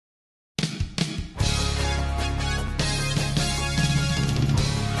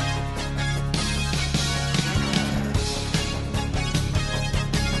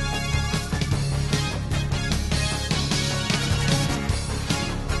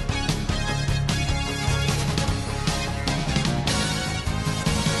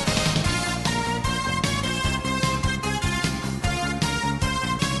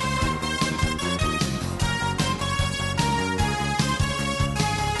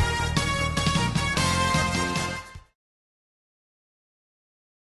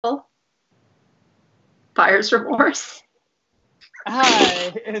buyer's remorse.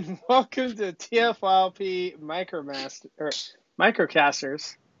 Hi, and welcome to TFYLP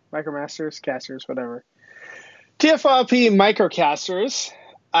Microcasters, casters, whatever. TFYLP Microcasters.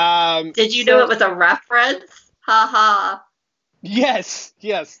 Did you know it was a reference? Ha ha. Yes,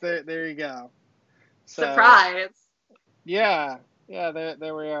 there you go. So, surprise. Yeah,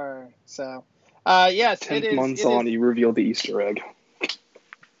 there we are. So, yes, 10 months on, you revealed the Easter egg.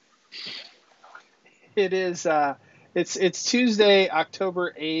 It is. It's Tuesday,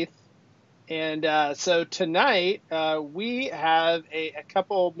 October 8th, and so tonight we have a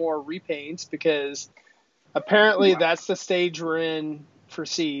couple more repaints because apparently that's the stage we're in for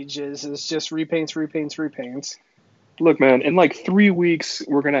Siege. Is just repaints. Look, man, in like 3 weeks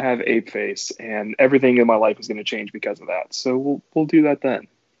we're gonna have Ape Face, and everything in my life is gonna change because of that. So we'll do that then.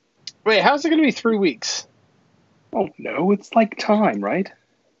 Wait, how's it gonna be 3 weeks? Oh no, it's like time, right?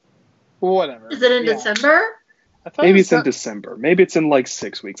 Whatever. Is it in December? Maybe it's in December. Maybe it's in like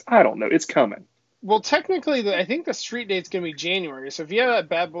 6 weeks. I don't know. It's coming. Well, technically, I think the street date's going to be January. So if you have that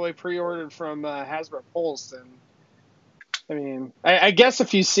bad boy pre-ordered from Hasbro Pulse, then, I mean, I guess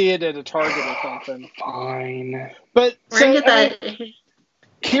if you see it at a Target or something. Fine. But, we're going to get that.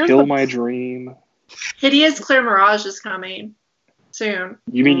 Kill my dream. Hideous Clear Mirage is coming soon.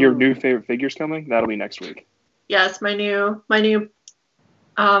 You mean your new favorite figure's coming? That'll be next week. Yes, my new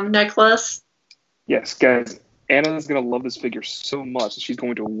necklace. Yes, guys. Anna's going to love this figure so much that she's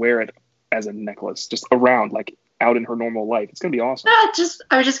going to wear it as a necklace, just around, like, out in her normal life. It's going to be awesome. Yeah,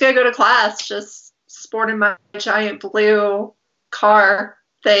 I just going to go to class, just sporting my giant blue car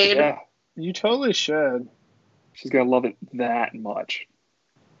thing. Yeah. You totally should. She's going to love it that much.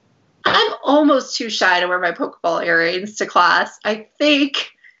 I'm almost too shy to wear my Pokeball earrings to class. I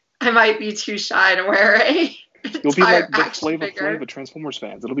think I might be too shy to wear a You'll be like the figure. Flava Transformers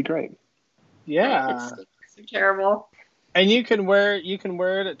fans. It'll be great. Yeah. It's terrible. And you can wear it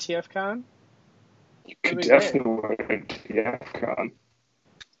at TFCon? You could definitely wear it at TFCon.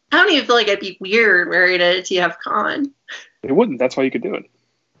 I don't even feel like I'd be weird wearing it at TFCon. It wouldn't. That's why you could do it.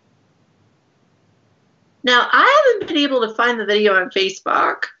 Now, I haven't been able to find the video on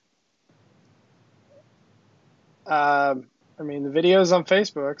Facebook. I mean, the video's on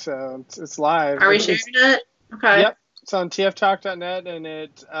Facebook, so it's live. Are we sharing it? Okay. Yep. It's on tftalk.net, and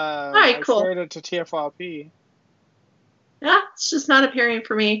All right, cool. I shared it to TFYLP. Yeah, it's just not appearing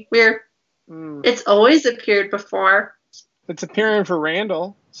for me. Weird. It's always appeared before. It's appearing for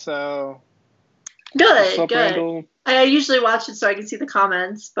Randall, so. Good, What's up, Randall? I usually watch it so I can see the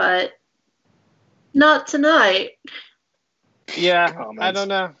comments, but not tonight. Yeah, Comments. I don't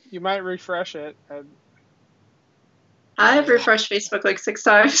know. You might refresh it. I have refreshed Facebook like 6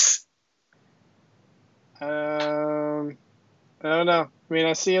 times. I don't know. I mean,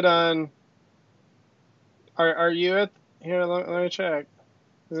 I see it on. Are you at here? Let me check. I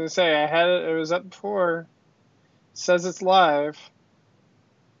was gonna say I had it. It was up before. It says it's live.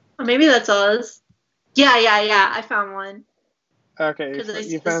 Oh, maybe that's us. Yeah. I found one. Okay. Because I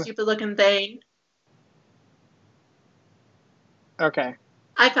see the stupid looking thing. Okay.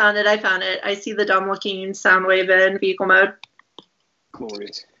 I found it. I see the dumb looking Soundwave in vehicle mode.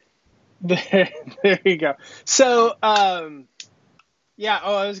 Glorious. There you go. So, yeah.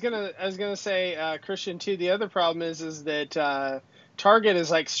 Oh, I was gonna say, Christian too. The other problem is that Target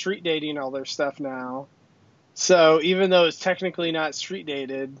is like street dating all their stuff now. So even though it's technically not street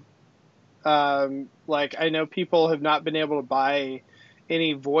dated, like I know people have not been able to buy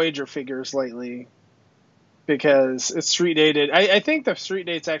any Voyager figures lately because it's street dated. I think the street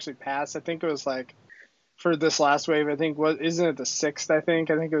date's actually passed. I think it was like. For this last wave, I think isn't it the 6th? I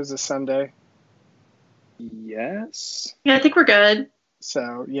think it was a Sunday. Yes. Yeah, I think we're good.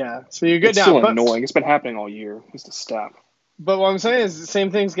 So yeah, so you're good it's now. Still annoying. It's been happening all year. It's to stop. But what I'm saying is the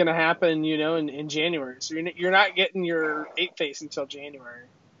same thing's going to happen, in January. So you're not getting your 8-face until January.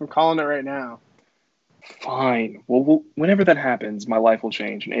 I'm calling it right now. Fine. Well, whenever that happens, my life will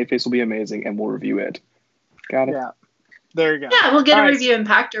change, and 8-face will be amazing, and we'll review it. Got it. Yeah. There you go. Yeah, we'll get a review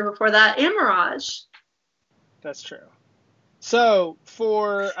Impactor before that, and Mirage. That's true. So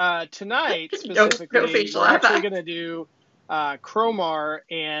for tonight specifically, we're actually going to do Cromar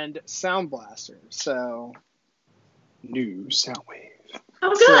and Soundblaster. So new Soundwave.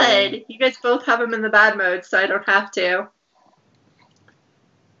 Oh, good. So, you guys both have them in the bad mode, so I don't have to.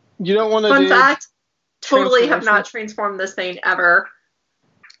 You don't want to. Fun fact: totally have not transformed this thing ever.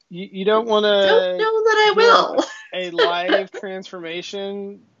 You don't want to. Don't know that I will. A live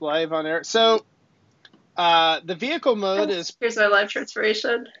transformation live on air. So. The vehicle mode is... Here's our live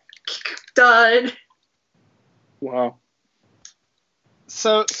transformation. Done. Wow.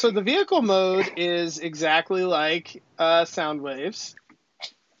 So the vehicle mode is exactly like sound waves.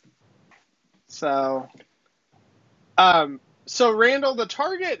 So, so Randall, the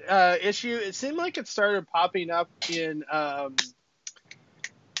Target issue, it seemed like it started popping up in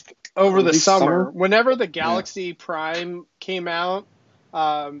over the summer, whenever the Galaxy Prime came out,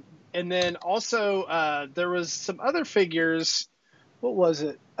 and then also there was some other figures. What was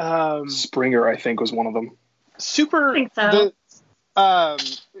it? Springer, I think, was one of them. I think so.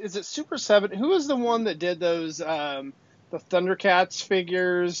 Is it Super 7? Who was the one that did those the Thundercats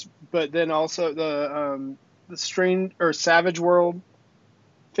figures, but then also the Strange or Savage World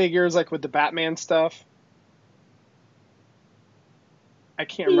figures, like with the Batman stuff? I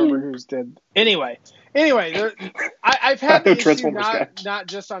can't remember who's did. Anyway, I've had the issue not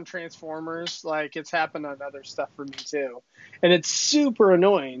just on Transformers, like it's happened on other stuff for me too, and it's super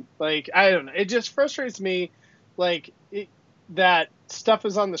annoying. Like I don't know, it just frustrates me. Like that stuff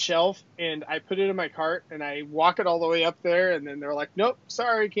is on the shelf, and I put it in my cart, and I walk it all the way up there, and then they're like, "Nope,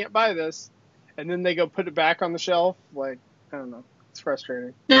 sorry, can't buy this," and then they go put it back on the shelf. Like I don't know, it's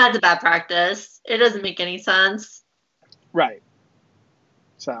frustrating. No, it's a bad practice. It doesn't make any sense. Right.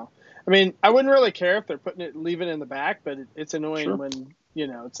 So, I mean, I wouldn't really care if they're leaving it in the back, but it's annoying when,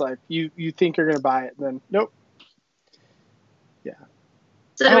 it's like you think you're going to buy it, and then nope. Yeah.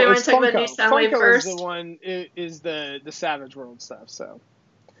 So do we want to talk about new Soundwave first? Is the one is the Savage World stuff. So,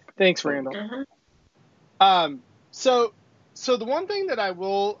 thanks, Randall. So the one thing that I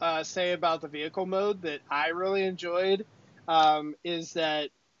will say about the vehicle mode that I really enjoyed is that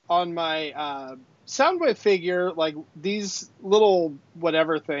on my Soundwave figure, like these little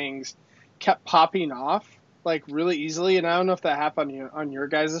whatever things kept popping off like really easily, and I don't know if that happened on your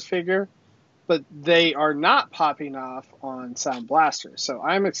guys' figure, but they are not popping off on Soundblaster, so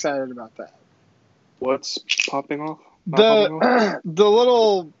I'm excited about that. What's popping off? The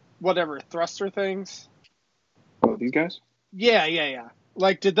little whatever thruster things. Oh, these guys? Yeah.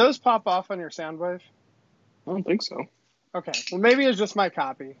 Like, did those pop off on your Soundwave? I don't think so. Okay, well maybe it's just my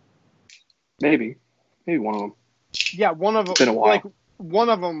copy. Maybe one of them. Yeah, one of them. It's been a while. Like one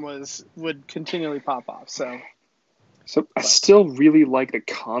of them would continually pop off. So I still really like the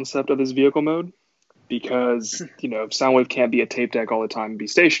concept of this vehicle mode because if Soundwave can't be a tape deck all the time and be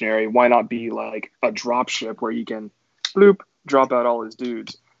stationary, why not be like a drop ship where you can bloop drop out all his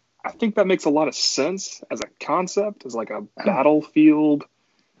dudes? I think that makes a lot of sense as a concept, as like a battlefield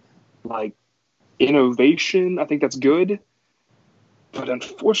like innovation. I think that's good. But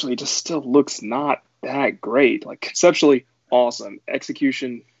unfortunately, it just still looks not that great. Like, conceptually, awesome.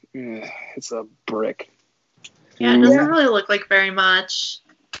 Execution, it's a brick. Yeah, it doesn't really look like very much.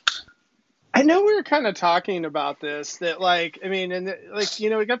 I know we were kind of talking about this, that, like, I mean, and, like,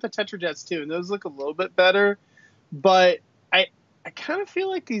 we got the Tetrajets, too, and those look a little bit better. But I kind of feel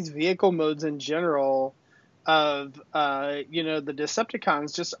like these vehicle modes in general of, the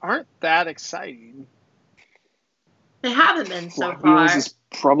Decepticons just aren't that exciting. They haven't been so Flywheels far. is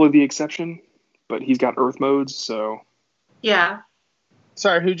probably the exception, but he's got Earth modes, so. Yeah.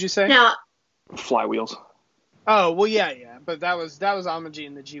 Sorry, who'd you say? Now, Flywheels. Oh well, yeah, but that was Amaji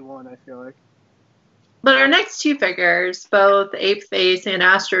in the G1. I feel like. But our next two figures, both Ape Face and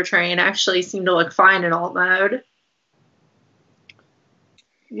Astro Train, actually seem to look fine in alt mode.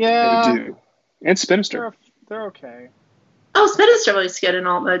 Yeah. They do. And Spinister. They're okay. Oh, Spinister looks good in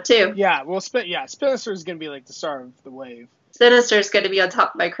alt mode too. Yeah, well, Spinister is going to be like the star of the wave. Spinister is going to be on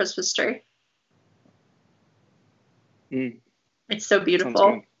top of my Christmas tree. It's so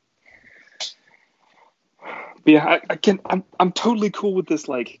beautiful. But yeah, I'm totally cool with this,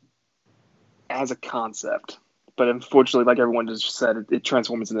 like, as a concept. But unfortunately, like everyone just said, it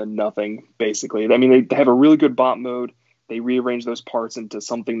transforms into nothing, basically. I mean, they have a really good bot mode. They rearrange those parts into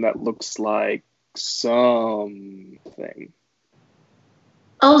something that looks like something.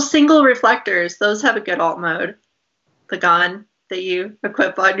 Oh, single reflectors. Those have a good alt mode. The gun that you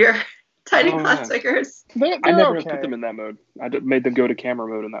equip on your tiny glass figures. I never put them in that mode. I made them go to camera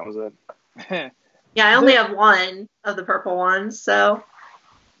mode, and that was it. Yeah, I only have one of the purple ones, so.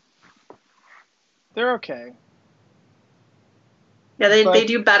 They're okay. Yeah, they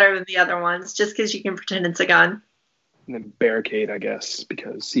do better than the other ones, just because you can pretend it's a gun. And then Barricade, I guess,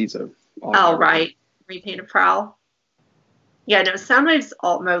 because he's a... Oh, right. Repainted Prowl. Yeah, no, Soundwave's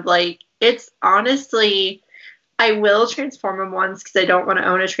alt mode, like, it's honestly... I will transform them once because I don't want to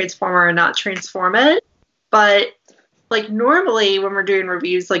own a Transformer and not transform it. But, like, normally when we're doing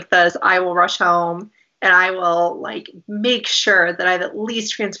reviews like this, I will rush home and I will, like, make sure that I've at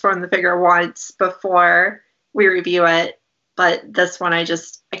least transformed the figure once before we review it. But this one, I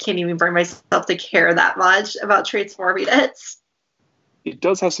can't even bring myself to care that much about transforming it. It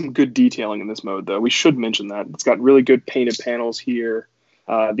does have some good detailing in this mode, though. We should mention that. It's got really good painted panels here.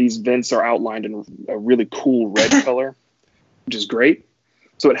 These vents are outlined in a really cool red color, which is great.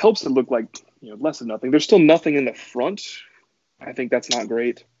 So it helps it look like less of nothing. There's still nothing in the front. I think that's not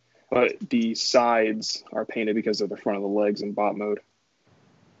great. But the sides are painted because of the front of the legs in bot mode.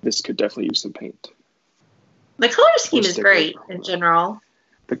 This could definitely use some paint. The color scheme is great in general.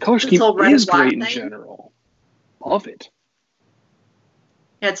 The color scheme is great in general. Love it.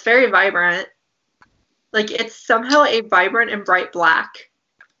 Yeah, it's very vibrant. Like, it's somehow a vibrant and bright black.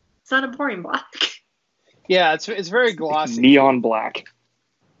 It's not a boring black. Yeah, it's very glossy. It's neon black.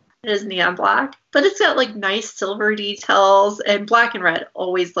 It is neon black. But it's got, like, nice silver details, and black and red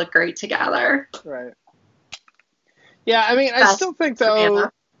always look great together. Right. Yeah, I mean, I still think, though,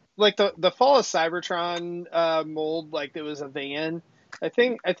 like, the Fall of Cybertron mold, like, it was a van, I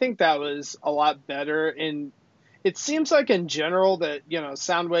think that was a lot better. And it seems like in general that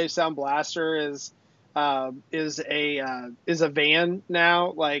Soundwave Soundblaster is a van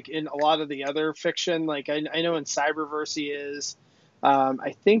now. Like in a lot of the other fiction, like I know in Cyberverse he is.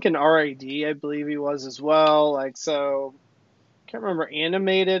 I think in RAD I believe he was as well. Like so, I can't remember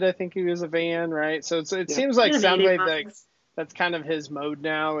animated. I think he was a van, right? So it seems like Soundwave that's kind of his mode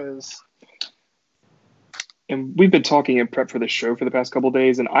now is. And we've been talking in prep for the show for the past couple of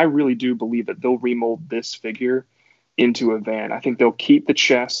days, and I really do believe that they'll remold this figure into a van. I think they'll keep the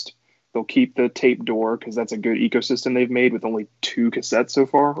chest, they'll keep the tape door, because that's a good ecosystem they've made with only 2 cassettes so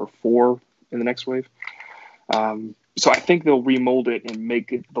far, or 4 in the next wave. So I think they'll remold it and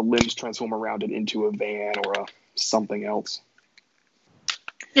make the limbs transform around it into a van or something else.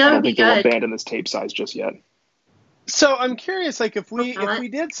 Yeah, I don't think they'll abandon this tape size just yet. So I'm curious, like if we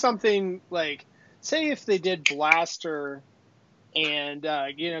did something like, say if they did Blaster, and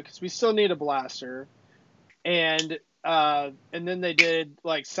because we still need a Blaster, and then they did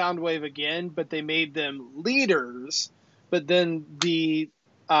like Soundwave again, but they made them leaders. But then the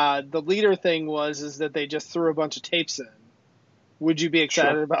leader thing is that they just threw a bunch of tapes in. Would you be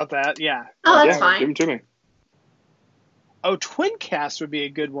excited about that? Yeah. Oh, that's fine. Give them to me. Oh, Twincast would be a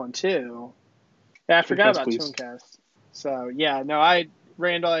good one too. Yeah, I forgot about Twincast. So yeah, no,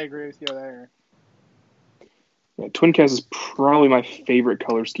 Randall, I agree with you there. Yeah, Twincast is probably my favorite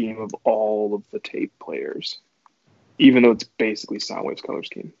color scheme of all of the tape players, even though it's basically Soundwave's color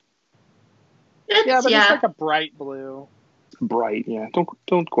scheme. It's like a bright blue. Bright, yeah.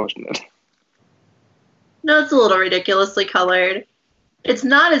 Don't question it. No, it's a little ridiculously colored. It's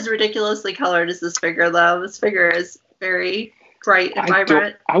not as ridiculously colored as this figure, though. This figure is very bright and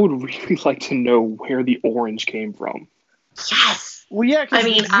vibrant. I would really like to know where the orange came from. Yes! Well, yeah, I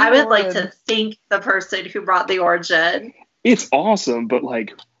mean, I would like to thank the person who brought the orange in. It's awesome, but,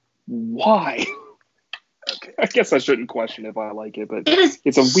 like, why? Okay, I guess I shouldn't question if I like it, but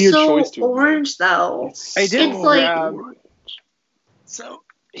it's a weird choice to orange, though. It's like... So,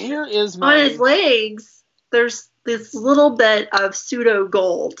 here is my... On his legs, there's this little bit of pseudo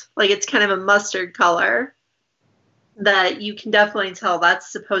gold. Like, it's kind of a mustard color that you can definitely tell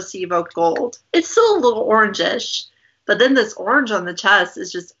that's supposed to evoke gold. It's still a little orangish, but then this orange on the chest is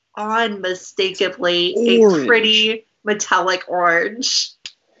just unmistakably a pretty metallic orange.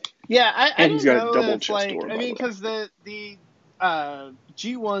 Yeah, I don't know double if, like, I mean, because the G1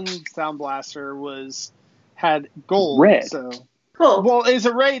 Soundblaster had gold. Red. So. Cool. Well, it was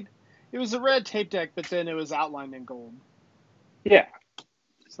a red tape deck, but then it was outlined in gold. Yeah.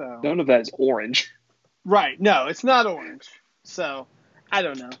 So none of that is orange. Right. No, it's not orange. So I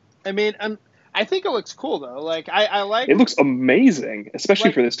don't know. I mean, I think it looks cool though. Like I like. It looks amazing,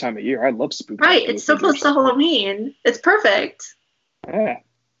 especially for this time of year. I love spooky. Right. It's so close to Halloween. It's perfect. Yeah.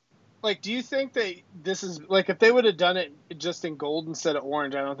 Like, do you think that this is like if they would have done it just in gold instead of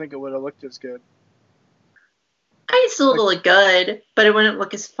orange? I don't think it would have looked as good. I think it still look good, but it wouldn't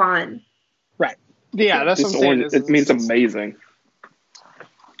look as fun. Right. Yeah, that's what I'm saying. It means amazing.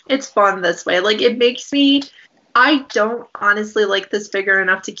 It's fun this way. Like, it makes me... I don't honestly like this figure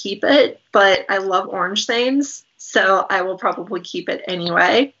enough to keep it, but I love orange things, so I will probably keep it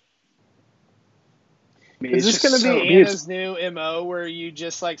anyway. I mean, is this going to be Anna's new MO where you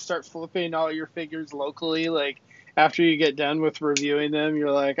just, like, start flipping all your figures locally, like... After you get done with reviewing them,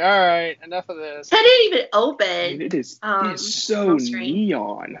 you're like, all right, enough of this. I didn't even open. I mean, it is so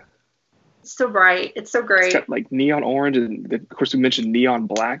neon. It's so bright. It's so great. It's got like neon orange, and of course we mentioned neon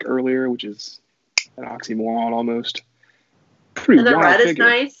black earlier, which is an oxymoron almost. And the red is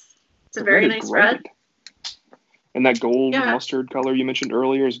nice. It's a very nice red. And that gold mustard color you mentioned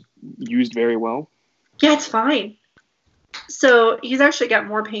earlier is used very well. Yeah, it's fine. So he's actually got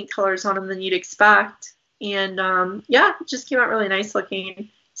more paint colors on him than you'd expect. And yeah, it just came out really nice looking.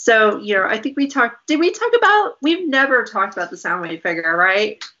 So, I think we've never talked about the Soundwave figure,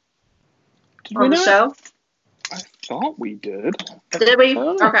 right? Did on we the not? show? I thought we did. Did we? I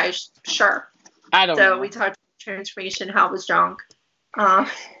don't know. Okay, sure. I don't know. So we talked about transformation, how it was junk. What?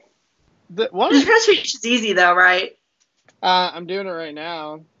 The transformation is easy though, right? I'm doing it right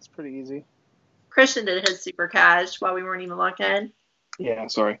now. It's pretty easy. Christian did his super cash while we weren't even looking. Yeah,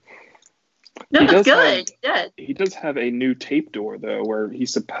 sorry. No, it's good. He did. He does have a new tape door, though, where he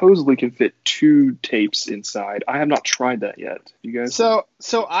supposedly can fit 2 tapes inside. I have not tried that yet. You guys? So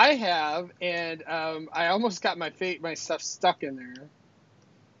I have, and I almost got my stuff stuck in there.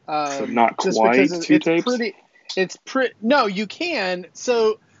 So not just quite because 2 tapes? No, you can.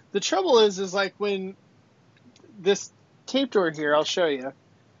 So the trouble is like when this tape door here, I'll show you.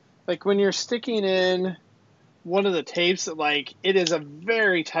 Like when you're sticking in one of the tapes, like it is a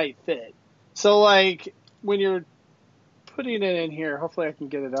very tight fit. So like when you're putting it in here, hopefully I can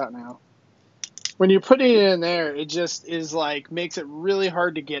get it out now. When you're putting it in there, it just is like makes it really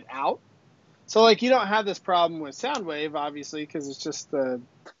hard to get out. So like you don't have this problem with Soundwave, obviously, because it's just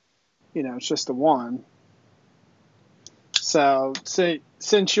it's just a one. So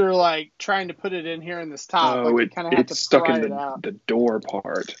since you're like trying to put it in here in this top, like you kind of have to stuck pry in it out. the door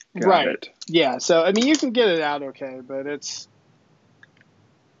part. Right. It. Yeah. So I mean, you can get it out okay, but it's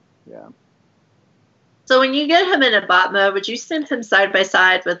yeah. So when you get him in a bot mode, would you send him side by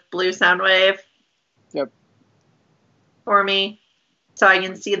side with Blue Soundwave? Yep. For me, so I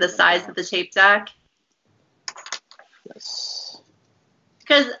can see the size of the tape deck. Yes.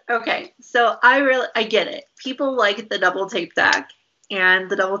 Because so I get it. People like the double tape deck, and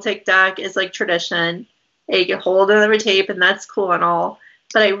the double tape deck is like tradition. You can hold another tape, and that's cool and all.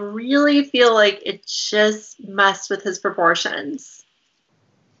 But I really feel like it just messed with his proportions.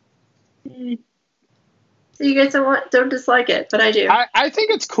 So you guys don't dislike it, but I do. I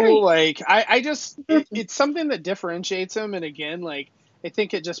think it's cool. Like I just it's something that differentiates him, and again, like I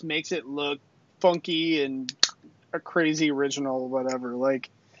think it just makes it look funky and a crazy original, whatever. Like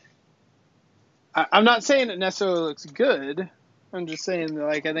I'm not saying it necessarily looks good. I'm just saying that,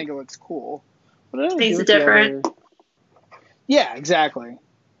 like I think it looks cool. Makes it different. Yeah, exactly.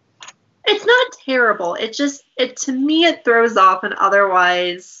 It's not terrible. To me it throws off an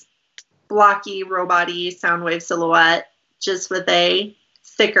otherwise blocky, robot-y Soundwave silhouette just with a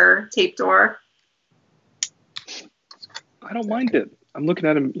thicker tape door. I don't mind it. I'm looking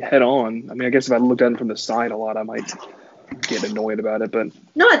at him head on. I mean, I guess if I looked at him from the side a lot, I might get annoyed about it. But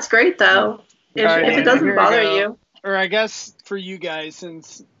no, it's great though. If it doesn't bother you. Or I guess for you guys,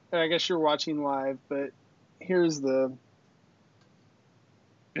 since I guess you're watching live, but here's the.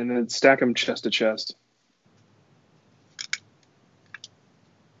 And then stack them chest to chest.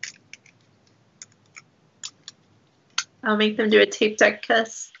 I'll make them do a tape deck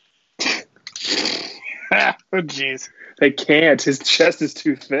kiss. Oh, jeez. They can't. His chest is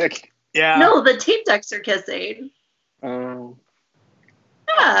too thick. Yeah. No, the tape decks are kissing. Oh.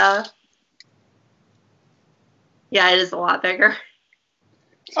 Yeah. Yeah, it is a lot bigger.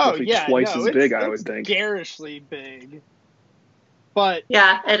 It's twice as big, I would think. Garishly big. But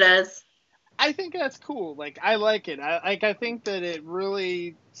yeah, it is. I think that's cool. Like I like it. I think that it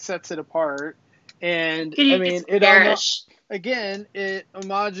really sets it apart. And I mean, it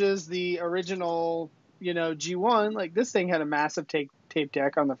homages the original, G1. Like this thing had a massive tape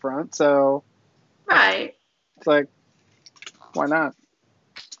deck on the front, so right. It's like, why not?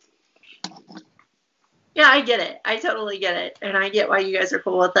 Yeah, I get it. I totally get it, and I get why you guys are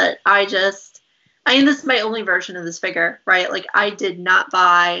cool with it. This is my only version of this figure, right? Like I did not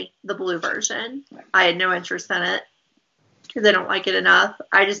buy the blue version. I had no interest in it. Because I don't like it enough.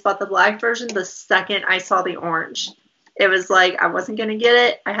 I just bought the black version the second I saw the orange. It was like I wasn't going to get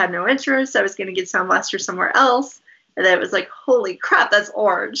it. I had no interest. I was going to get Soundblaster somewhere else. And then it was like, holy crap, that's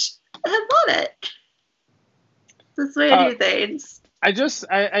orange. I bought it. That's the way I do things. I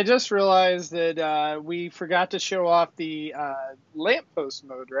just realized that we forgot to show off the lamppost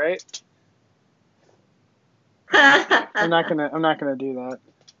mode, right? I'm not gonna do that.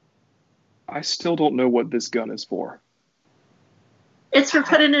 I still don't know what this gun is for. It's for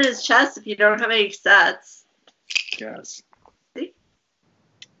putting in his chest if you don't have any sets. Yes. See?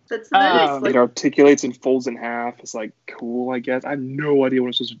 That's nice. It articulates and folds in half. It's like cool, I guess. I have no idea what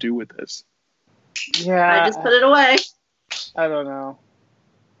I'm supposed to do with this. Yeah. I just put it away. I don't know.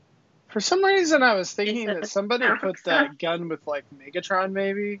 For some reason, I was thinking that somebody put that gun with like Megatron,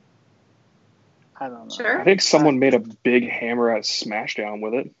 maybe. I don't know. Sure. I think someone made a big hammer out of Smashdown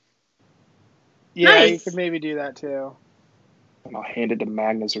with it. Yeah, nice. You could maybe do that too. And I'll hand it to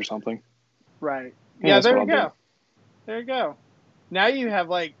Magnus or something. Right. Yeah, that's there what you I'll go. do. There you go. Now you have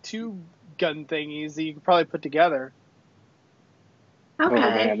like 2 gun thingies that you can probably put together. Oh Okay.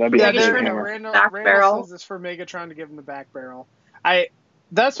 man, that'd be Yeah, a there big you go. hammer. Back Randall barrel. says it's for Megatron to give him the back barrel.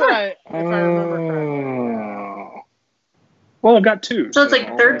 That's what if I remember correctly. Yeah. Well, I've got 2, So it's like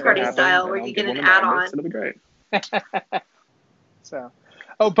I'll third make that party happen, style and where I'll you give get an one to add Magnus. on. It'll be great. So,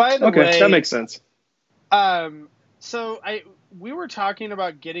 by the Okay, way, that makes sense. So we were talking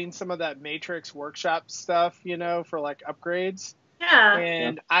about getting some of that Matrix workshop stuff, for like upgrades. Yeah.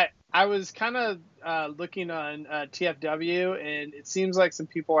 And I was kind of looking on TFW, and it seems like some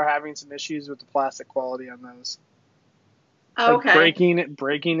people are having some issues with the plastic quality on those. Like Okay.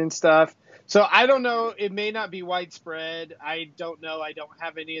 breaking and stuff. So I don't know. It may not be widespread. I don't know. I don't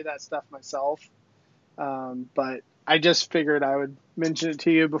have any of that stuff myself. But I just figured I would mention it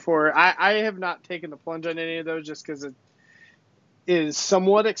to you before. I have not taken the plunge on any of those just because it is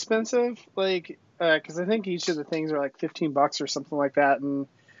somewhat expensive. Like, because I think each of the things are like $15 or something like that. And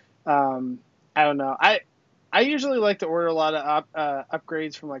I don't know. I usually like to order a lot of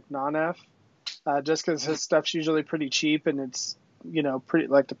upgrades from like non-F. Just because his stuff's usually pretty cheap and it's, pretty,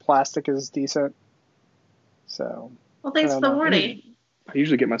 like the plastic is decent. So. Well, thanks for the warning. I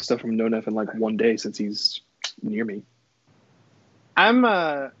usually get my stuff from Nonef in like 1 day since he's near me. I'm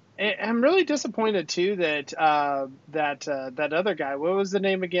really disappointed too that that other guy, what was the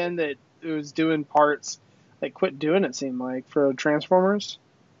name again, that was doing parts, like quit doing it, seemed like, for Transformers.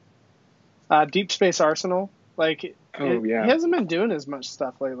 Deep Space Arsenal. Like, he hasn't been doing as much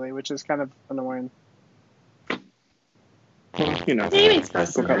stuff lately, which is kind of annoying. Naming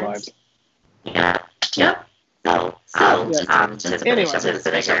supposed go cut lives. Yeah. Yep. Just Anyway. to finish up with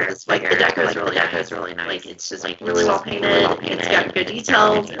this, like, the deco is really nice. Like, it's just like really well painted. It's got good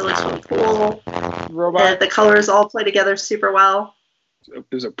details. It looks really cool. Robot. The colors all play together super well. It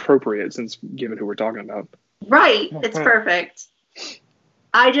was appropriate since given who we're talking about. Right. It's perfect.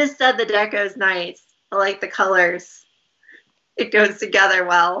 I just said the deco is nice. I like the colors. It goes together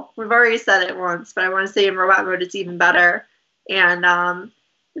well. We've already said it once, but I want to say in robot mode it's even better. And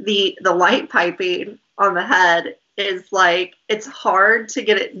the light piping on the head is like, it's hard to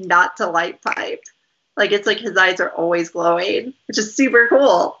get it not to light pipe. Like, it's like his eyes are always glowing, which is super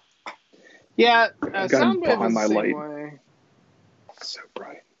cool. Yeah, I've got him Soundwave behind is my the same light. way. So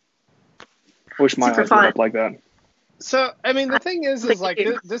bright. I wish my Super eyes fun. lit up like that. So, I mean, the thing is like,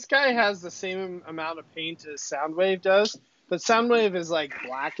 this guy has the same amount of paint as Soundwave does, but Soundwave is like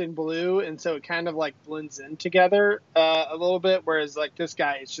black and blue, and so it kind of like blends in together a little bit, whereas like this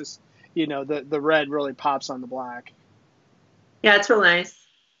guy, it's just, the red really pops on the black. Yeah, it's real nice.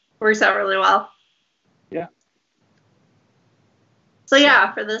 Works out really well. Yeah. So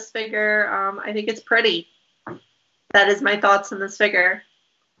yeah, for this figure, I think it's pretty. That is my thoughts on this figure.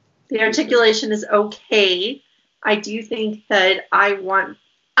 The articulation is okay. I do think that I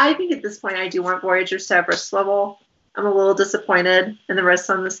think at this point I do want Voyagers to have wrist swivel. I'm a little disappointed in the wrists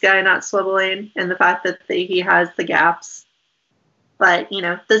on this guy not swiveling and the fact that he has the gaps. But,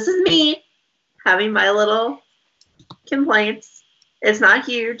 this is me having my little complaints. It's not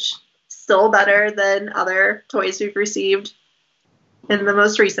huge. Still better than other toys we've received in the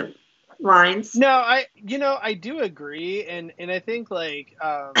most recent lines. No, I do agree, and I think like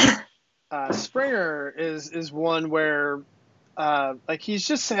Springer is one where like he's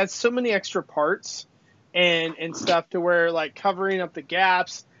just had so many extra parts and stuff to where like covering up the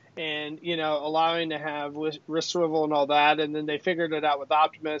gaps and allowing to have wrist swivel and all that, and then they figured it out with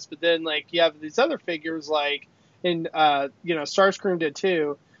Optimus, but then like you have these other figures like in Starscream did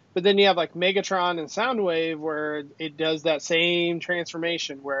too. But then you have like Megatron and Soundwave where it does that same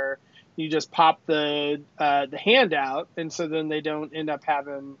transformation where you just pop the hand out, and so then they don't end up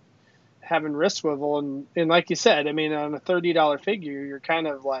having wrist swivel. And like you said, I mean, on a $30 figure, you're kind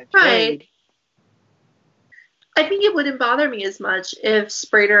of like, right. I think it wouldn't bother me as much if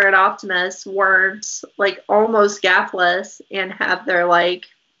Sprader and Optimus weren't like almost gapless and have their like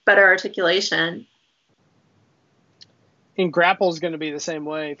better articulation. And Grapple's going to be the same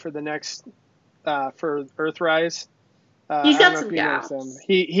way for the next for Earthrise. He's got some gaps.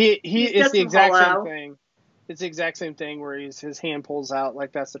 He it's the exact same thing. It's the exact same thing where his hand pulls out,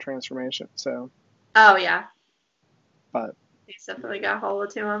 like that's the transformation. So. Oh yeah. But he's definitely got hollow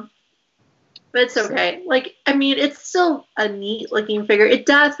to him. But it's okay. Like, I mean, it's still a neat looking figure. It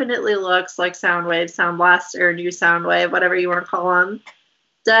definitely looks like Soundwave, Soundblaster, new Soundwave, whatever you want to call him.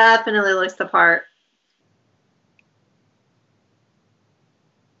 Definitely looks the part.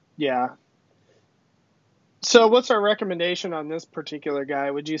 Yeah. So what's our recommendation on this particular guy?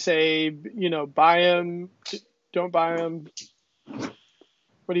 Would you say, buy him, don't buy him?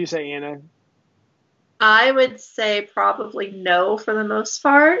 What do you say, Anna? I would say probably no for the most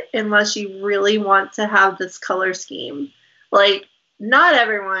part, unless you really want to have this color scheme. Like, not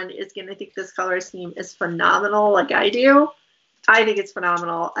everyone is going to think this color scheme is phenomenal like I do. I think it's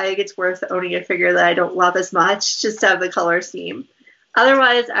phenomenal. I think it's worth owning a figure that I don't love as much just to have the color scheme.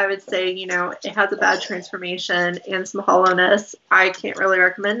 Otherwise, I would say, it has a bad transformation and some hollowness. I can't really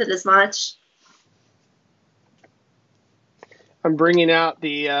recommend it as much. I'm bringing out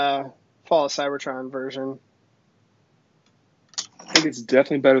the Fall of Cybertron version. I think it's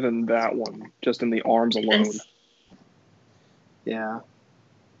definitely better than that one, just in the arms alone. Yeah.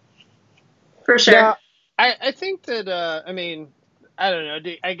 For sure. Yeah, I think that, I don't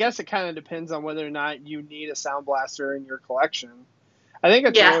know. I guess it kind of depends on whether or not you need a Sound Blaster in your collection. I think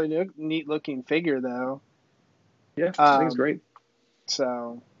it's a really neat looking figure, though. Yeah, I think it's great.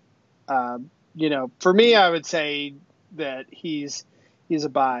 So, for me, I would say that he's a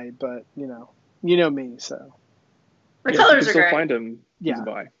buy, but you know me, so. The colors are great. You can still find him. Yeah. He's a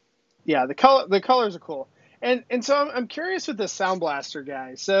buy. Yeah, the colors are cool, and so I'm curious with this Sound Blaster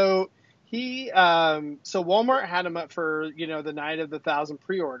guy. So he so Walmart had him up for the night of the 1,000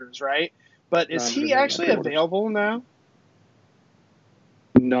 pre-orders, right? But is he actually available now?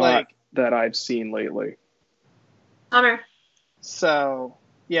 Not that I've seen lately. Bummer. So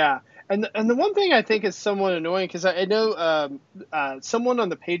yeah, and the one thing I think is somewhat annoying, because I know someone on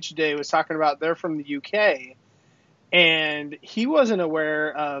the page today was talking about they're from the UK, and he wasn't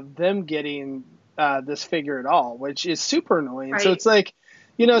aware of them getting this figure at all, which is super annoying. Right. So it's like,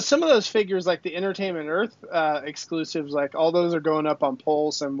 some of those figures, like the Entertainment Earth exclusives, like all those are going up on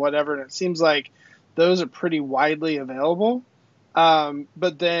Pulse and whatever, and it seems like those are pretty widely available.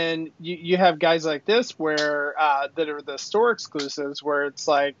 But then you have guys like this where that are the store exclusives, where it's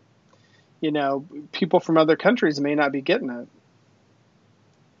like, people from other countries may not be getting it.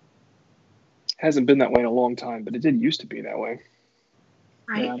 Hasn't been that way in a long time, but it did used to be that way.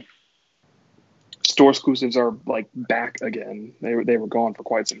 Right. Yeah. Store exclusives are back again. They were gone for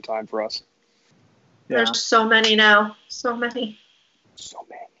quite some time for us. Yeah. There's so many now. So many.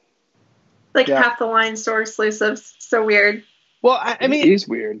 Half the line store exclusives. So weird. Well, I mean, it is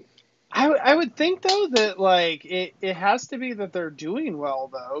weird. I would think though that it has to be that they're doing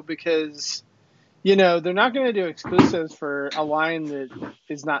well though, because they're not going to do exclusives for a line that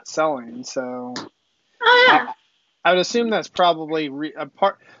is not selling. So Oh yeah. I would assume that's probably a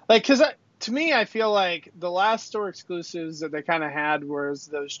part, because to me I feel like the last store exclusives that they kind of had was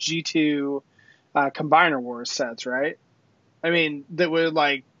those G2 Combiner Wars sets, right? I mean, that were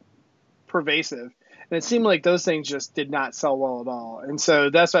pervasive. And it seemed like those things just did not sell well at all. And so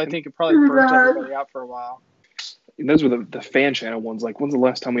that's why I think it probably burnt everybody out for a while. And those were the fan channel ones. When's the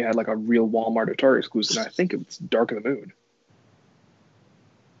last time we had a real Walmart or Target exclusive? And I think it's Dark of the Moon.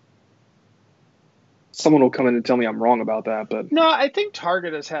 Someone will come in and tell me I'm wrong about that, but no, I think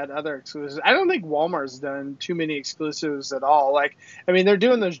Target has had other exclusives. I don't think Walmart's done too many exclusives at all. They're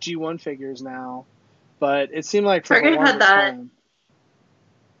doing those G1 figures now, but it seemed like for Target had that. time.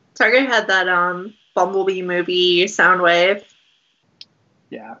 Target had that Bumblebee movie Soundwave.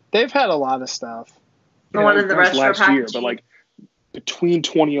 Yeah, they've had a lot of stuff. The one in the retro last packaging. year, but between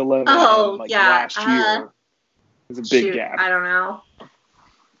 2011 and last year, there's a big gap. I don't know.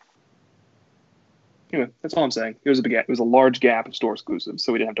 Anyway, that's all I'm saying. It was a big gap. It was a large gap of store exclusives,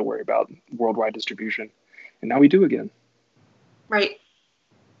 so we didn't have to worry about worldwide distribution, and now we do again. Right.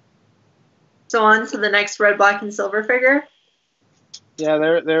 So on to the next red, black, and silver figure.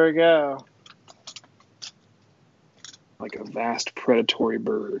 Yeah, there we go. Like a vast predatory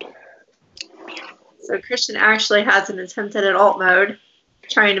bird. So Christian actually has an attempt at alt mode,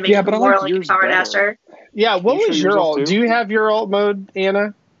 trying to make it more like a Power Dasher. Yeah, what was your alt? Do you have your alt mode,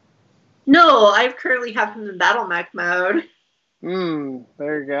 Anna? No, I currently have him in Battle Mech mode. There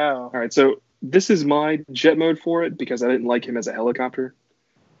you go. All right, so this is my jet mode for it because I didn't like him as a helicopter.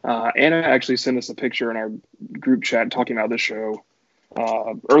 Anna actually sent us a picture in our group chat talking about this show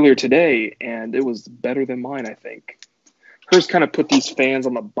earlier today, and it was better than mine, I think. Hers kind of put these fans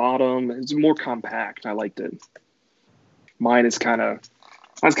on the bottom. It's more compact. I liked it. Mine is kind of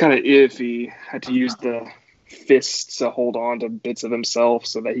iffy. Had to use the fists to hold on to bits of himself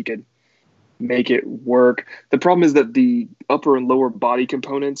so that he could make it work. The problem is that the upper and lower body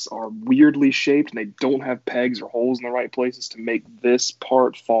components are weirdly shaped and they don't have pegs or holes in the right places to make this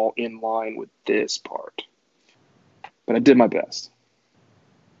part fall in line with this part. But I did my best.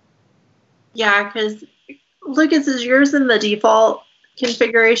 Yeah, because Lucas, is yours in the default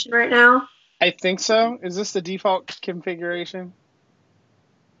configuration right now? I think so. Is this the default configuration?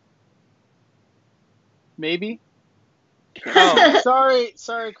 Maybe. Oh,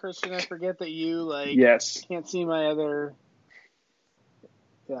 sorry, Christian. I forget that you Yes. can't see my other.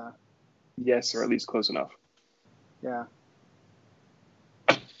 Yeah. Yes, or at least close enough. Yeah.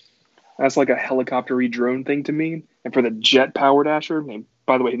 That's like a helicopter-y drone thing to me. And for the jet power dasher, and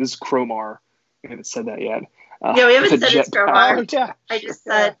by the way, this is Cromar. I haven't said that yet. Yeah, we haven't the said it's jet Cromar. Oh yeah. I just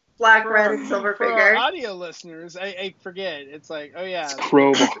said black, red, and silver For our figure. audio listeners, I forget. It's like, oh yeah. It's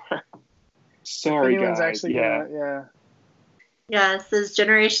Cromar. Sorry, if anyone's guys. actually gonna. Yeah, it says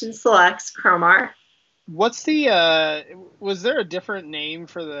Generation Selects Cromar. What's the was there a different name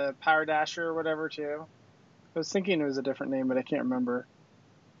for the Power Dasher or whatever too? I was thinking it was a different name, but I can't remember.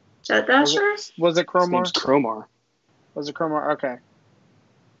 Jet Dasher? Was it His Cromar? name's Cromar. Was it Cromar? Okay.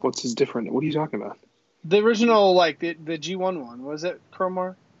 What's his different? What are you talking about? The original, like the G1 one, was it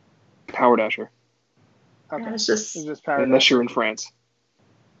Cromar? Power dasher. Okay. Yeah, it's just Power Unless Dasher. you're in France.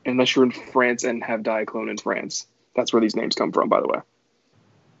 Unless you're in France and have Diaclone in France. That's where these names come from, by the way.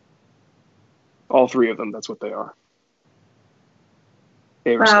 All three of them, that's what they are.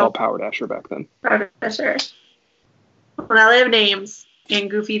 They were just called Power Dasher back then. Power Dasher. Well, now they have names and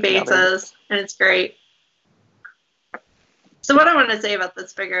goofy faces, and it's great. So what I want to say about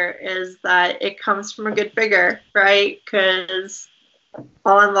this figure is that it comes from a good figure, right? Because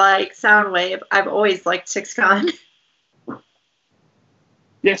unlike Soundwave, I've always liked Six Gun.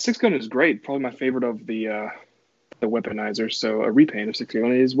 Yeah, Six Gun is great. Probably my favorite of the weaponizers. So a repaint of Six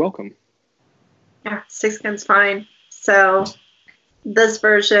Gun is welcome. Yeah, Six Gun's fine. So this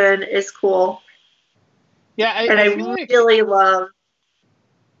version is cool. Yeah, I really love.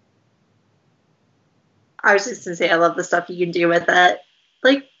 I was just gonna say I love the stuff you can do with it.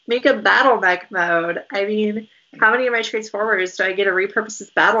 Like make a battle mech mode. I mean, how many of my Transformers do I get to repurpose as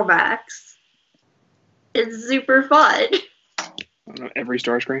battle mechs? It's super fun. I don't know, every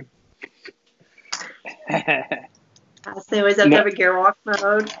Starscream. They always have to have a Gearwalk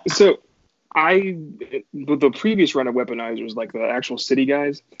mode. So the previous run of weaponizers, like the actual city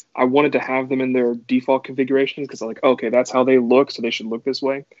guys, I wanted to have them in their default configuration because I'm like, okay, that's how they look, so they should look this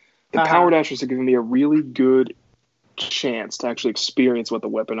way. The Power Dashers are giving me a really good chance to actually experience what the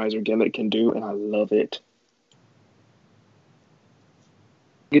weaponizer gimmick can do, and I love it.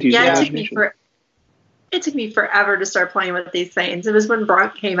 It took me forever to start playing with these things. It was when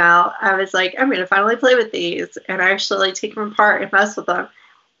Bronk came out. I was like, I'm going to finally play with these and actually take them apart and mess with them.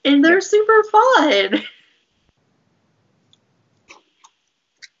 And they're super fun.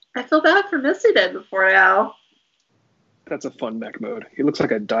 I feel bad for missing it before now. That's a fun mech mode. He looks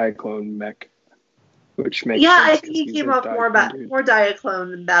like a Diaclone mech, which makes sense. I think he came up more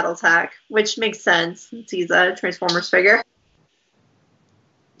Diaclone than Battletech, which makes sense since he's a Transformers figure.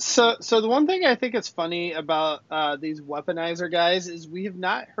 So the one thing I think is funny about these weaponizer guys is we have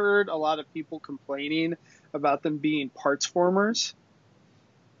not heard a lot of people complaining about them being parts formers.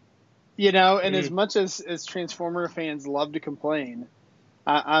 You know, and as much as Transformer fans love to complain,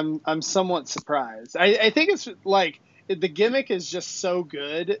 I'm somewhat surprised. I think it's like the gimmick is just so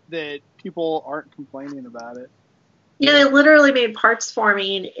good that people aren't complaining about it. Yeah, they literally made parts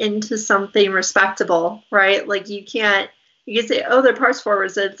forming into something respectable, right? Like you can say, oh, they're parts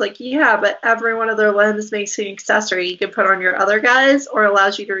formers. It's like, yeah, but every one of their limbs makes an accessory you can put on your other guys or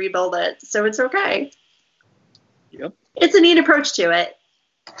allows you to rebuild it. So it's okay. Yep. It's a neat approach to it.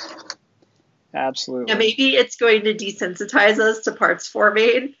 Absolutely. Yeah, maybe it's going to desensitize us to parts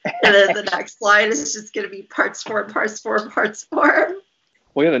forming, and then the next line is just going to be parts form, parts form, parts form.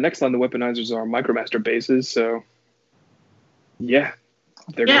 Well, yeah, the next line, the weaponizers are Micromaster bases, so yeah,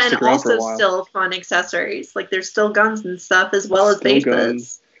 they're going to stick around for a while. And also still fun accessories. Like there's still guns and stuff as well as bases.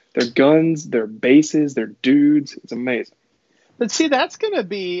 Guns. They're guns, they're bases, they're dudes. It's amazing. But see, that's going to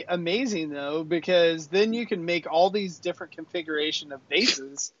be amazing though, because then you can make all these different configuration of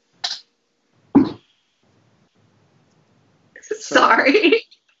bases. Sorry.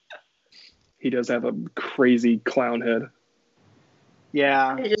 He does have a crazy clown head.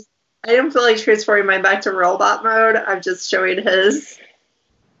 Yeah. I don't feel like transforming mine back to robot mode. I'm just showing his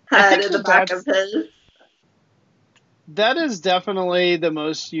head in the back of his. That is definitely the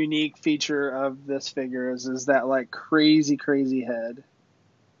most unique feature of this figure is that like crazy head.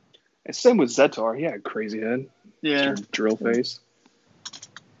 And same with Zetar. He had a crazy head. Yeah. Drill face.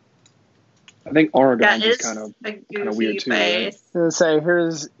 I think Oregon is kind of weird too. Right? I was gonna say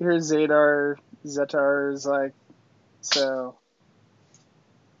here's Zetar is like so.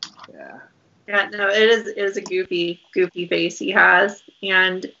 Yeah. Yeah, no, it is a goofy face he has,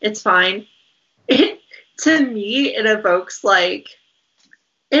 and it's fine. To me, it evokes like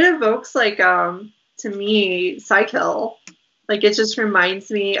to me Psykill. Like it just reminds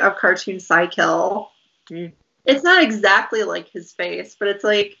me of cartoon Psykill. It's not exactly like his face, but it's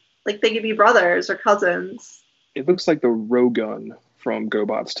like they could be brothers or cousins. It looks like the Rogun from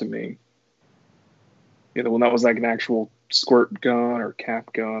GoBots to me. The one that was like an actual squirt gun or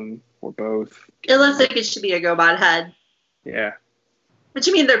cap gun or both. It looks like it should be a GoBot head. Yeah. But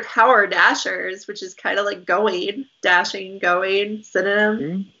you mean they're power dashers, which is kind of like going, dashing, going,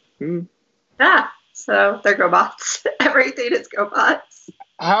 synonym. Mm-hmm. Yeah, so they're GoBots. Everything is GoBots.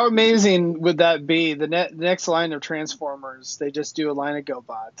 How amazing would that be? The next line of Transformers, they just do a line of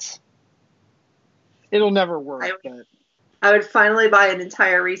GoBots. It'll never work, but I would finally buy an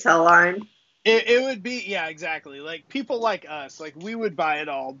entire retail line. It would be, yeah, exactly. Like, people like us, like, we would buy it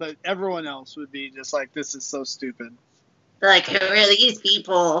all, but everyone else would be just like, this is so stupid. Like, who are these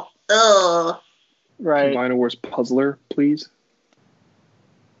people? Ugh. Right. Dinosaur's Puzzler, please.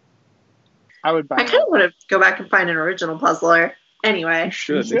 I would buy it. I kind of want to go back and find an original Puzzler. Anyway. You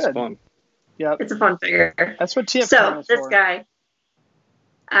should. It's fun. Yep. It's a fun figure. That's what TFYLP So, is this for. guy,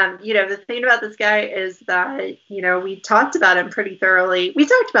 the thing about this guy is that, we talked about him pretty thoroughly. We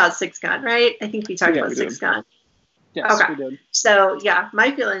talked about Six Gun, right? I think we talked about Six Gun. Yes, okay. we did. So, yeah,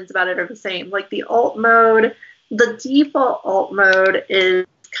 my feelings about it are the same. Like, the alt mode, the default alt mode is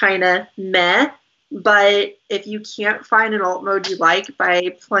kind of meh, but if you can't find an alt mode you like by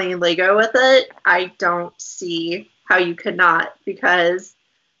playing Lego with it, I don't see how you could not, because,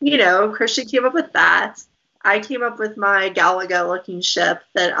 Christian came up with that. I came up with my Galaga looking ship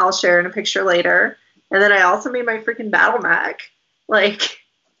that I'll share in a picture later. And then I also made my freaking battle mech. Like,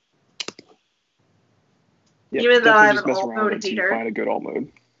 Yep, even though I have an mess alt around mode until you hater. find a good alt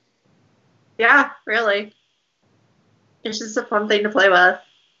mode. Yeah, really. It's just a fun thing to play with.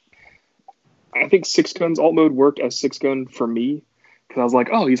 I think Six Gun's alt mode worked as Six Gun for me, because I was like,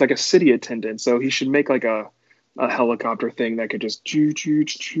 oh, he's like a city attendant, so he should make like a helicopter thing that could just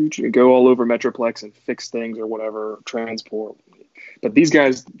go all over Metroplex and fix things or whatever, transport. But these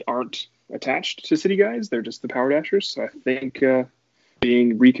guys aren't attached to city guys; they're just the power dashers. So I think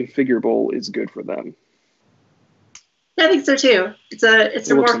being reconfigurable is good for them. Yeah, I think so too. It's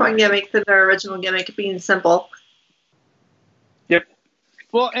a more fun gimmick than their original gimmick being simple. Yep.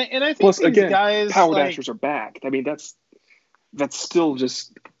 Well, and I think plus these again, guys, power dashers are back. I mean, that's still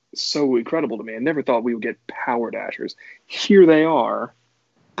just so incredible to me. I never thought we would get power dashers. Here they are.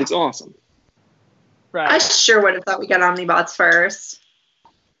 It's awesome. Right. I sure would have thought we got Omnibots first.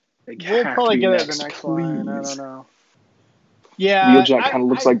 We'll probably get it the next line. I don't know. Yeah, Wheeljack kind of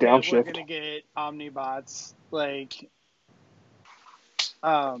looks like Downshift. We're gonna get Omnibots, like,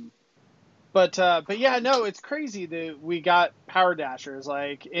 but yeah, no, it's crazy that we got power dashers,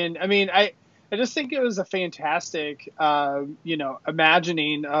 like, and I mean, I just think it was a fantastic,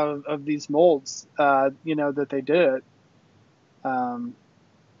 imagining of these molds, that they did.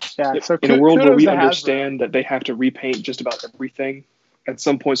 Yeah. So in a world where we understand that they have to repaint just about everything at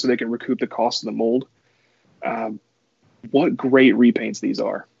some point so they can recoup the cost of the mold, what great repaints these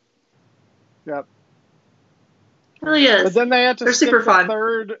are. Yep. Really is. But then they have to They're stick super fun.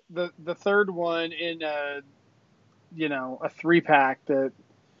 the third one in a 3-pack that.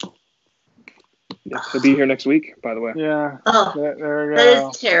 Yeah, he'll be here next week, by the way. Yeah. Oh, there we go. that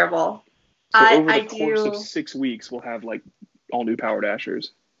is terrible. So over the course of 6 weeks, we'll have like all new power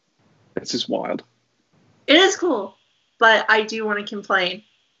dashers. It's just wild. It is cool, but I do want to complain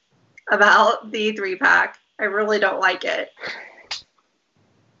about the 3-pack. I really don't like it.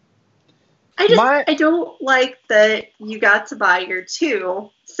 I don't like that you got to buy your 2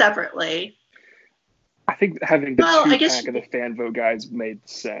 separately. I think having the 2-pack of the fan vote guys made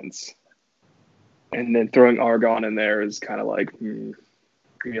sense. And then throwing Argon in there is kind of like,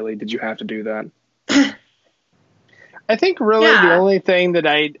 really? Did you have to do that? I think really the only thing that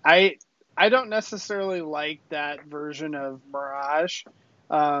I don't necessarily like that version of Mirage.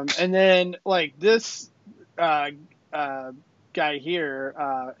 And then like this guy here,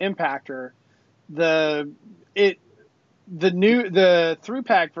 Impactor, the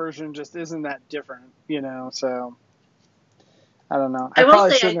 3-pack version just isn't that different, so I don't know. I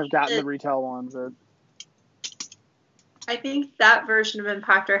probably shouldn't have gotten the retail ones. I think that version of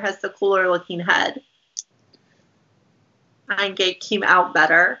Impactor has the cooler looking head. Iron Gate came out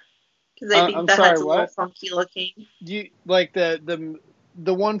better because I think head's a little funky looking. Do you like the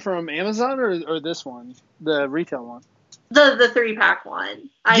one from Amazon or this one, the retail one? The 3-pack one.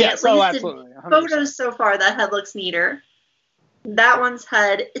 Absolutely. 100%. Photos so far, that head looks neater. That one's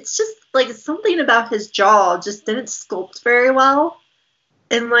head, it's just like something about his jaw just didn't sculpt very well,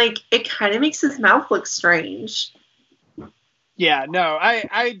 and like it kind of makes his mouth look strange. Yeah, no,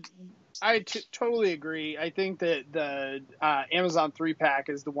 I totally agree. I think that the Amazon 3-pack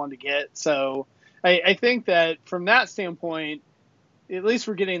is the one to get. So I think that from that standpoint, at least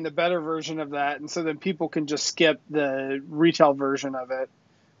we're getting the better version of that, and so then people can just skip the retail version of it,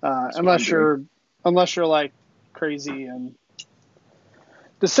 unless you're like crazy and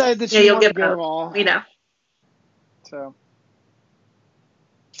decide that you want to get them all. We know. So.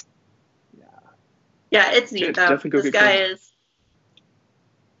 Yeah, it's neat though. This guy is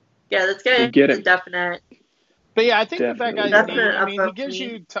a definite. But yeah, I think that guy's neat. Definite I mean, he gives upvote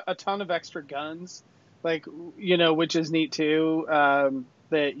you a ton of extra guns, like, which is neat too.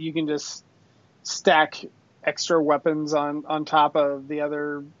 That you can just stack extra weapons on top of the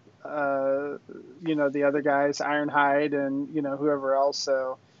other, the other guys, Ironhide and whoever else.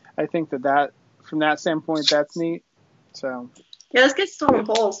 So I think that from that standpoint, that's neat. So yeah, this guy's still on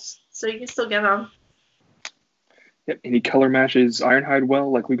Pulse, so you can still get him. Yep, and he color matches Ironhide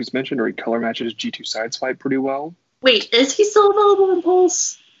well, like Lucas mentioned, or he color matches G2 Sideswipe pretty well. Wait, is he still available on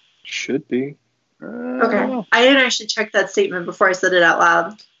Pulse? Should be. Okay. I didn't actually check that statement before I said it out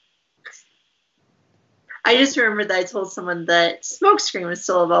loud. I just remembered that I told someone that Smokescreen was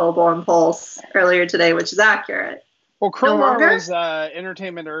still available on Pulse earlier today, which is accurate. Well, Cromar was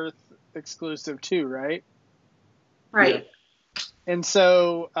Entertainment Earth exclusive too, right? Right. Yeah. And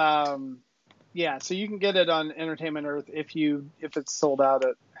so, so you can get it on Entertainment Earth if it's sold out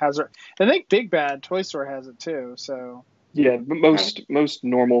at Hazard. I think Big Bad Toy Store has it too. So yeah, but most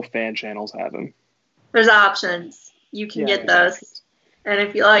normal fan channels have them. There's options. You can get those, and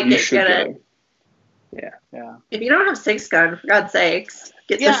if you like it, get it. Yeah. If you don't have 6-gun, for God's sakes,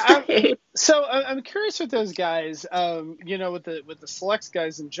 get this. So I'm curious with those guys. With the selects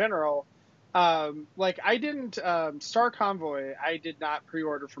guys in general. Like I didn't Star Convoy. I did not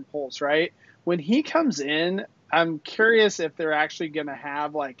pre-order from Pulse, right? When he comes in, I'm curious if they're actually going to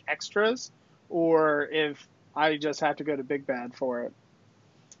have like extras, or if I just have to go to Big Bad for it.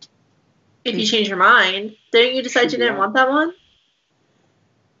 If you change your mind, didn't you decide you didn't want that one?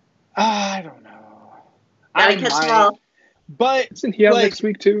 I don't know. Gotta catch them all. But isn't he out next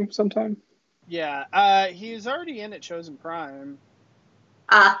week too? Sometime. Yeah. He's already in at Chosen Prime.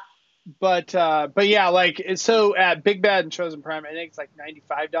 But yeah, like so at Big Bad and Chosen Prime, I think it's like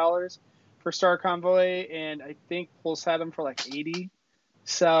 $95 for Star Convoy, and I think Pulse had them for like $80.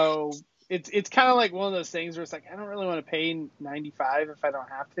 So it's kind of like one of those things where it's like I don't really want to pay $95 if I don't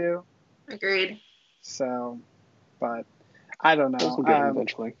have to. Agreed. So, but I don't know. We'll get them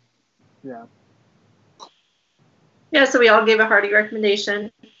eventually. Yeah. Yeah. So we all gave a hearty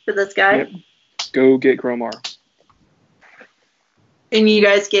recommendation for this guy. Yep. Go get Cromar. And you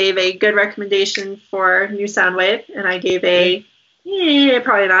guys gave a good recommendation for New Soundwave, and I gave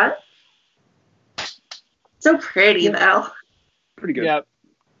probably not. So pretty, though. Pretty good. Yep.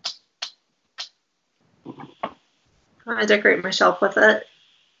 I'm going to decorate my shelf with it.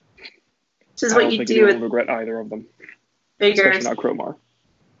 Which is what you do with... I don't regret either of them. Figures. Especially not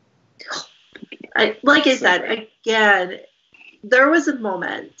Cromar. Like I said, again, there was a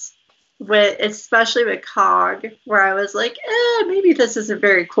moment... especially with Cog, where I was like, maybe this isn't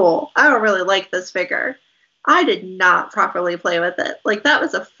very cool. I don't really like this figure. I did not properly play with it. Like, that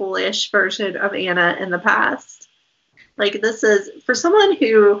was a foolish version of Anna in the past. Like, this is, for someone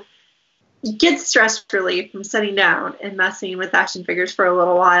who gets stress relief from sitting down and messing with action figures for a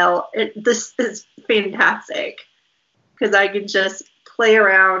little while, this is fantastic. Because I can just play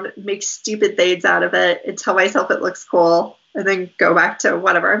around, make stupid things out of it, and tell myself it looks cool. And then go back to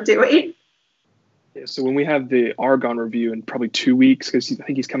whatever I'm doing. Yeah, so when we have the Argon review in probably 2 weeks, because I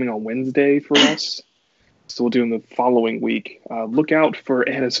think he's coming on Wednesday for us, so we'll do him the following week. Look out for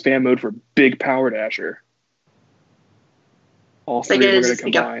Anna's fan mode for Big Power Dasher. All three are going to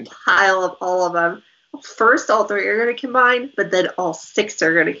combine. A pile of all of them. First, all three are going to combine, but then all 6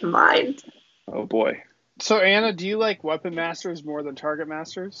 are going to combine. Oh boy. So Anna, do you like Weapon Masters more than Target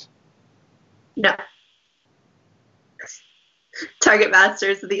Masters? No. Target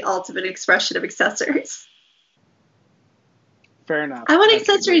Masters are the ultimate expression of accessories. Fair enough. I want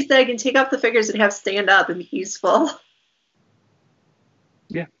accessories that I can take off the figures and have stand up and be useful.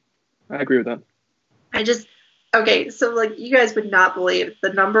 Yeah, I agree with that. Okay, so like you guys would not believe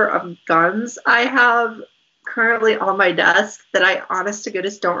the number of guns I have currently on my desk that I honest to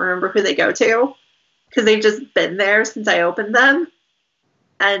goodness don't remember who they go to because they've just been there since I opened them.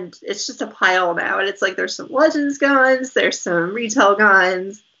 And it's just a pile now. And it's like there's some Legends guns, there's some retail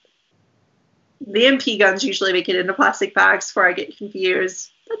guns. The MP guns usually make it into plastic bags before I get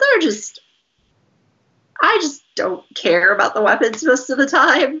confused. But I just don't care about the weapons most of the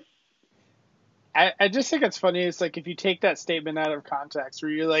time. I just think it's funny. It's like if you take that statement out of context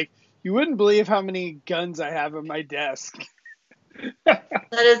where you're like, you wouldn't believe how many guns I have on my desk.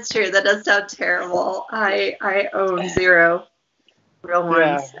 That is true. That does sound terrible. I own 0 real ones,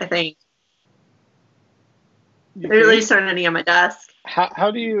 Yeah. I think. You There at think? least aren't any on my desk.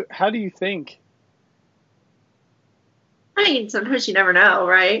 How do you think? I mean, sometimes you never know,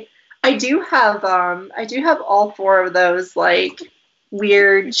 right? I do have all 4 of those like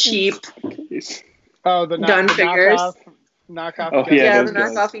weird cheap Oh, the gun figures. knockoff. Oh, gun yeah, Yeah, those the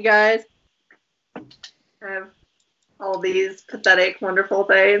guys. knockoffy guys. I have all these pathetic, wonderful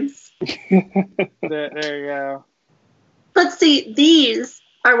things. There you go. Let's see, these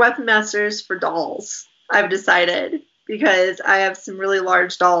are weapon masters for dolls, I've decided, because I have some really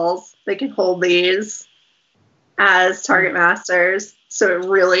large dolls that can hold these as target masters, so it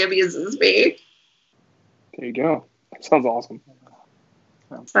really amuses me. There you go. That sounds awesome.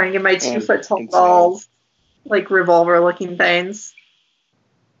 So I can get my 2-foot tall insane. dolls, like revolver-looking things.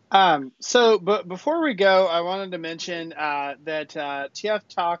 But before we go, I wanted to mention that TF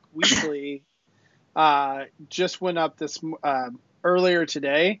Talk Weekly just went up this earlier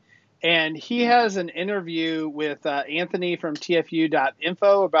today, and he has an interview with Anthony from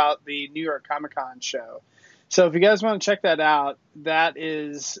TFU.info about the New York Comic Con show. So if you guys want to check that out, that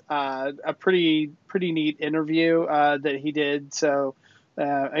is a pretty neat interview that he did. So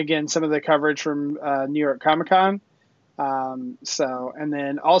again, some of the coverage from New York Comic Con. And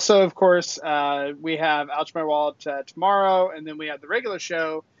then also, of course, we have Ouch My Wallet tomorrow, and then we have the regular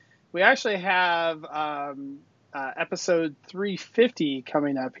show. We actually have episode 350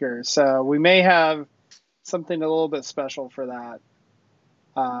 coming up here, so we may have something a little bit special for that.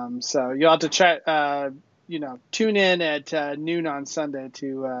 So you'll have to check, tune in at noon on Sunday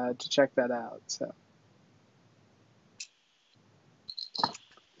to check that out. So,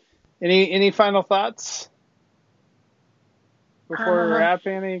 any final thoughts? Before we wrap,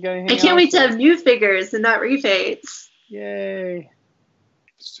 Annie, you got anything I can't else? wait to have new figures and not refates. Yay.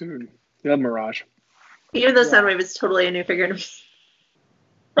 Soon. You have Mirage. Even though Soundwave is totally a new figure to me.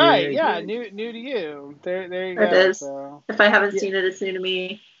 Right, yeah, new to you. There you go. It is. So. If I haven't seen it, it's new to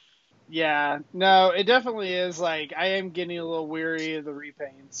me. Yeah, no, it definitely is. Like, I am getting a little weary of the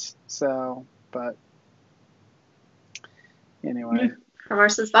repaints. So, but anyway. Cromar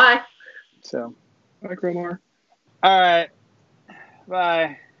says bye. So. Bye, Cromar. All right.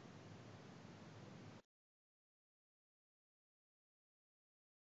 Bye.